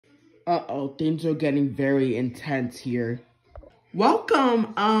Uh-oh, things are getting very intense here.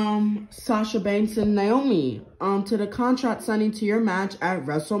 Welcome, Sasha Banks and Naomi, to the contract signing to your match at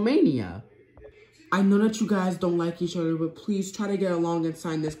WrestleMania. I know that you guys don't like each other, but please try to get along and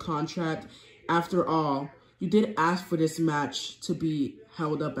sign this contract. After all, you did ask for this match to be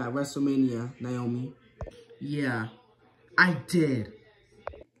held up at WrestleMania, Naomi. Yeah, I did.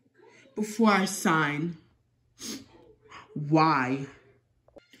 Before I sign, why?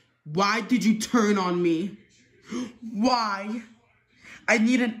 Why did you turn on me? Why? I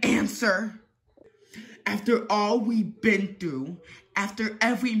need an answer. After all we've been through, after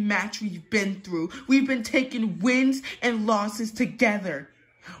every match we've been through, we've been taking wins and losses together.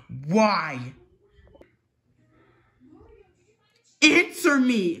 Why? Answer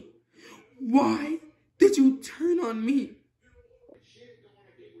me. Why did you turn on me?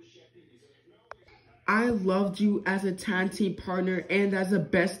 I loved you as a tag team partner and as a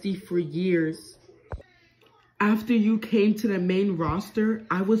bestie for years. After you came to the main roster,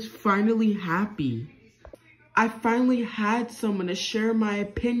 I was finally happy. I finally had someone to share my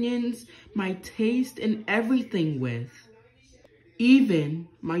opinions, my taste, and everything with. Even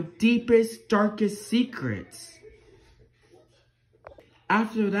my deepest, darkest secrets.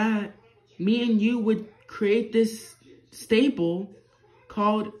 After that, me and you would create this stable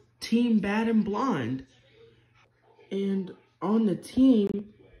called Team Bad and Blonde. And on the team,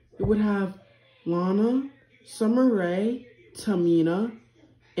 it would have Lana, Summer Rae, Tamina,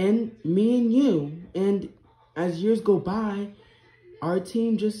 and me and you. And as years go by, our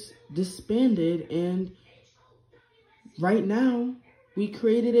team just disbanded, and right now, we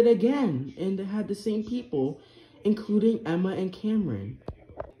created it again, and it had the same people, including Emma and Cameron.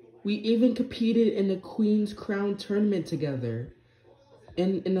 We even competed in the Queen's Crown tournament together,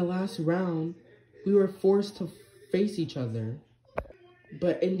 and in the last round, we were forced to face each other.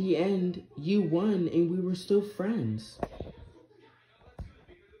 But in the end, you won, and we were still friends.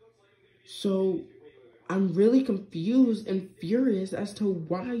 So, I'm really confused and furious as to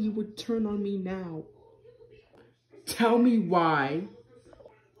why you would turn on me now. Tell me why.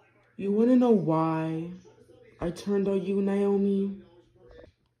 You want to know why I turned on you, Naomi?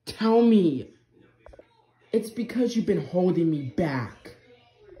 Tell me. It's because you've been holding me back.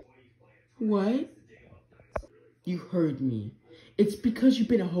 What? You heard me. It's because you've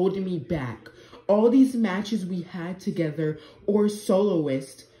been holding me back. All these matches we had together or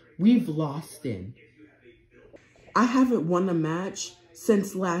soloist, we've lost in. I haven't won a match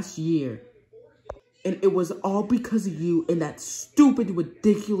since last year. And it was all because of you and that stupid,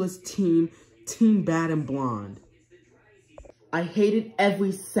 ridiculous team, Team Bad and Blonde. I hated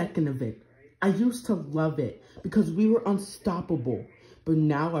every second of it. I used to love it because we were unstoppable. But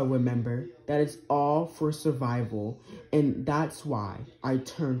now I remember that it's all for survival. And that's why I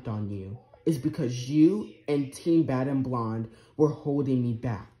turned on you. It's because you and Team Bad and Blonde were holding me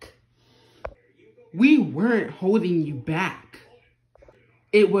back. We weren't holding you back.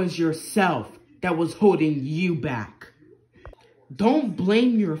 It was yourself that was holding you back. Don't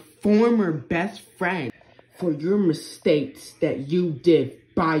blame your former best friend for your mistakes that you did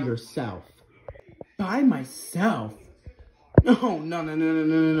by yourself. By myself? Oh,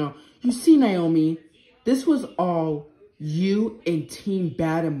 no. You see, Naomi, this was all you and Team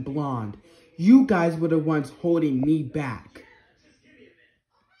Bad and Blonde. You guys were the ones holding me back.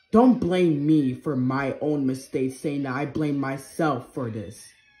 Don't blame me for my own mistakes, saying that I blame myself for this.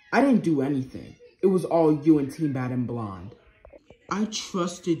 I didn't do anything. It was all you and Team Bad and Blonde. I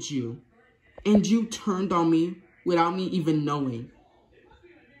trusted you, and you turned on me without me even knowing.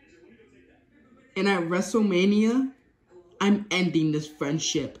 And at WrestleMania, I'm ending this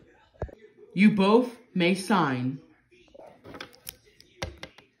friendship. You both may sign.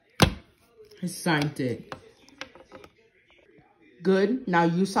 I signed it. Good. Now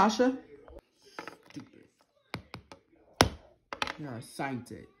you, Sasha. Yeah, I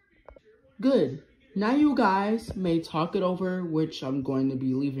signed it. Good. Now you guys may talk it over, which I'm going to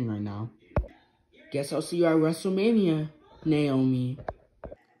be leaving right now. Guess I'll see you at WrestleMania, Naomi.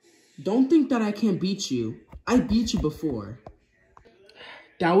 Don't think that I can't beat you. I beat you before.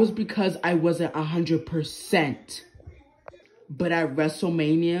 That was because I wasn't 100%. But at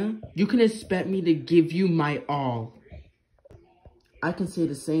WrestleMania, you can expect me to give you my all. I can say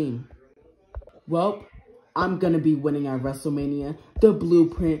the same. Well, I'm gonna be winning at WrestleMania. The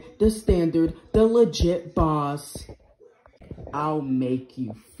blueprint, the standard, the legit boss. I'll make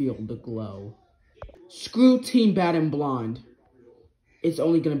you feel the glow. Screw Team Bad and Blonde. It's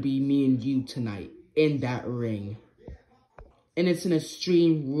only gonna be me and you tonight in that ring. And it's an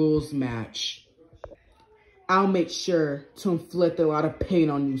Extreme Rules match. I'll make sure to inflict a lot of pain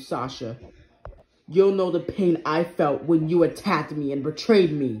on you, Sasha. You'll know the pain I felt when you attacked me and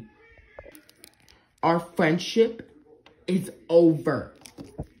betrayed me. Our friendship is over.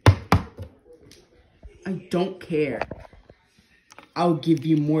 I don't care. I'll give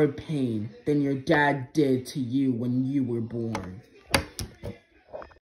you more pain than your dad did to you when you were born.